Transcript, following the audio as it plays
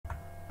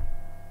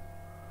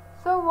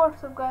So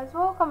what's up guys,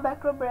 welcome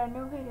back to a brand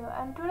new video,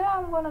 and today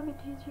I'm gonna be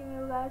teaching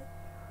you guys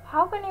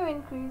how can you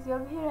increase your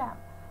VRAM.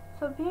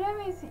 So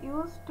VRAM is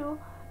used to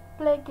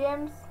play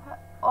games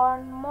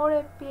on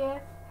more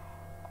FPS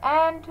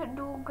and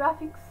do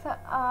graphics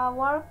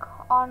work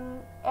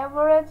on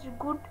average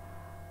good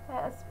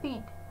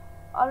speed.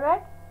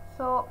 Alright,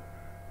 so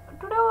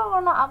today we're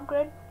gonna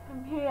upgrade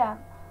VRAM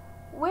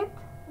with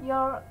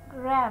your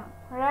RAM,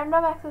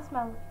 random access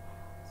memory.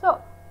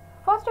 So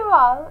first of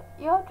all,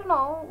 you have to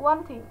know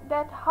one thing,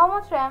 that how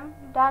much RAM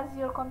does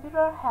your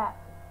computer have.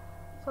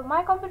 So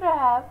my computer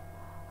have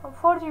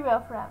 4 GB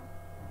of RAM.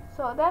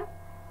 So then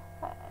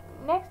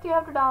next you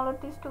have to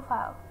download these two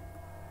files.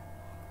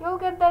 You'll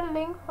get that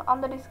link on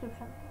the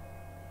description.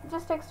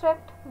 Just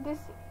extract this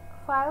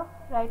file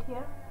right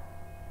here.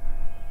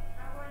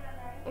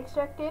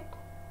 Extract it.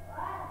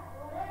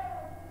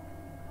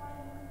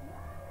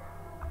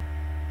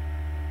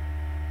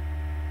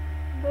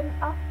 Then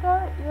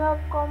after you have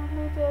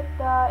completed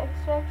the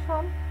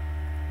extraction,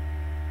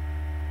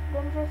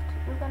 then just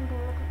you can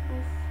delete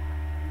this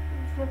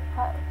zip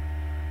file.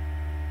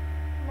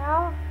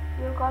 Now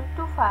you got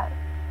two files.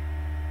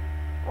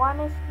 One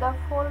is the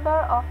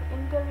folder of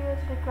Intel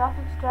USD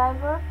graphics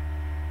driver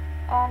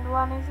and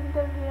one is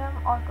Intel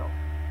VRAM Auto.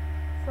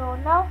 So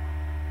now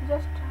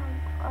just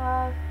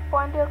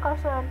point your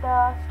cursor at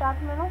the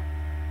start menu,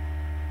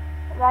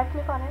 right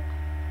click on it,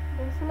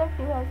 then select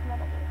device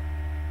manager.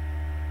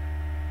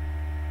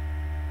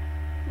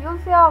 You'll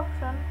see an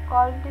option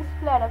called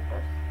display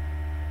adapters.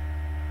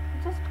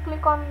 Just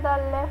click on the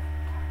left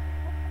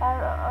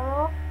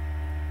arrow,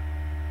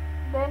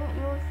 then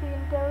you'll see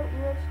Intel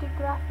UHD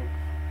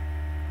graphics.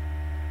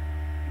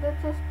 Then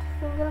just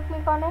single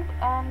click on it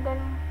and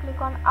then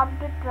click on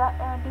update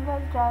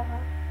device driver.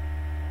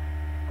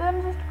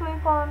 Then just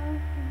click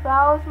on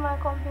browse my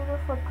computer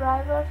for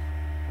drivers.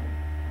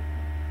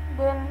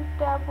 Then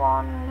tap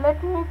on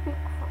let me pick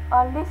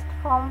a list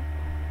from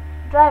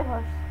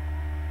drivers.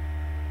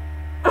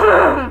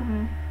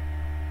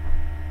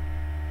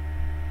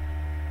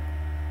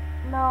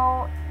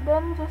 Now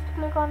then just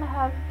click on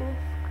have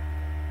disk,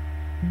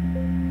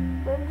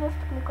 then just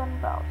click on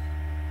browse,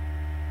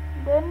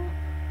 then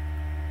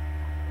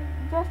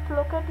just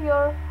look at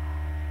your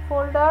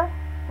folder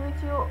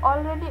which you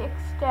already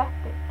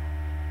extracted.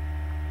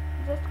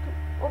 Just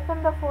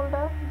open the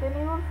folder, then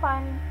you will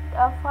find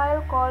a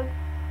file called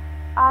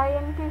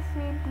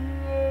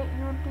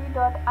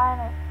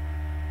intcdaut.inf.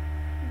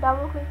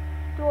 Double click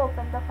to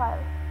open the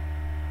file,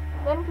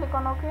 then click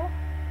on OK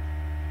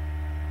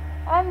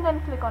and then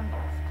click on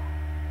next.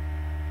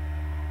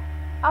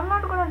 I'm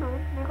not gonna do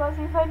it because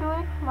if I do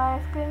it my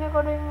screen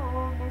recording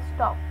will be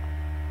stopped.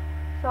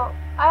 So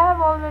I have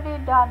already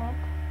done it.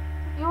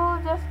 You will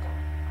just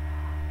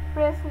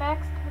press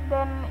next,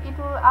 then it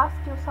will ask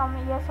you some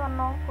yes or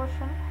no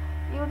question.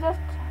 You just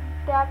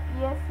tap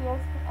yes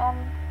and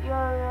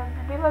your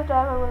device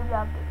driver will be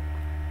updated.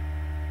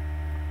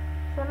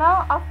 So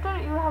now after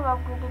you have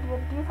upgraded your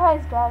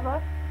device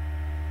driver,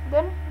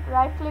 then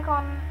right click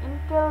on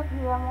Intel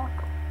VRAM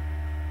Auto,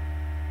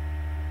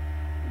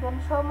 then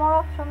show more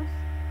options,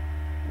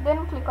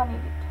 then click on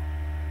edit,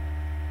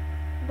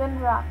 then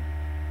run.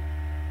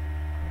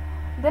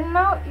 Then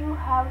now you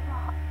have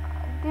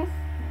this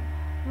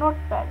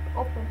notepad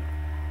open.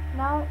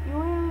 Now you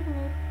will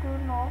need to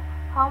know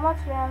how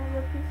much RAM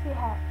your PC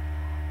has.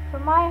 So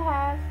mine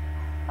has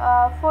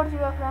 4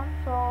 GB of RAM,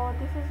 so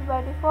this is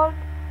by default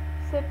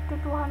set to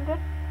 200.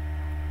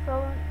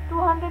 So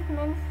 200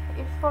 means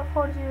it's for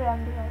 4 GB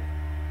RAM device.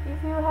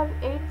 If you have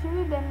 8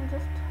 GB, then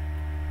just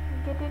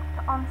get it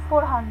on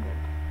 400.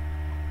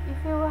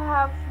 If you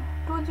have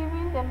 2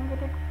 GB, then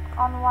get it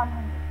on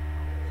 100.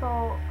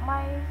 So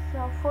mine is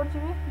 4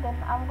 GB, then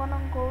I'm gonna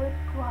go with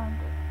 200.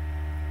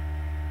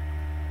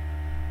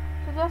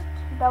 So just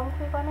double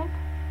click on it,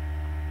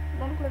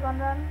 then click on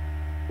run,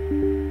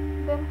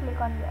 then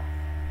click on yes,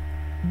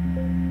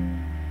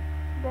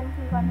 then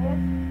click on yes,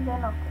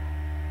 then OK.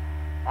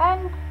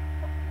 And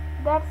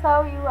that's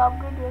how you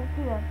upgrade your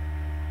VRAM.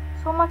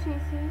 So much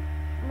easy.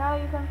 Now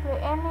you can play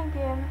any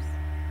games,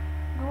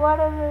 do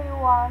whatever you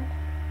want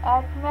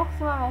at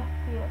maximum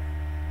FPS.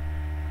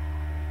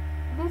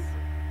 This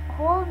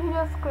whole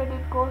video's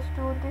credit goes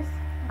to this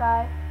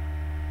guy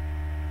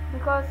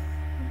because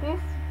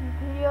this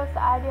video's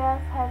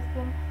ideas has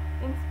been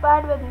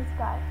inspired by this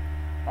guy.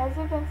 As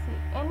you can see,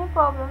 any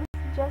problems,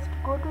 just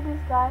go to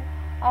this guy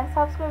and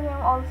subscribe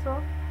him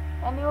also,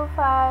 and you will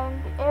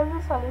find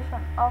every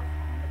solution of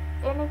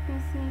any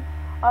PC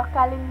or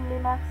Kali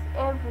Linux,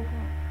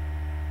 everything.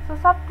 So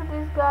sub to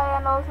this guy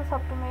and also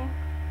sub to me.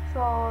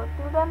 So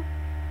till then,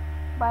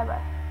 bye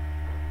bye.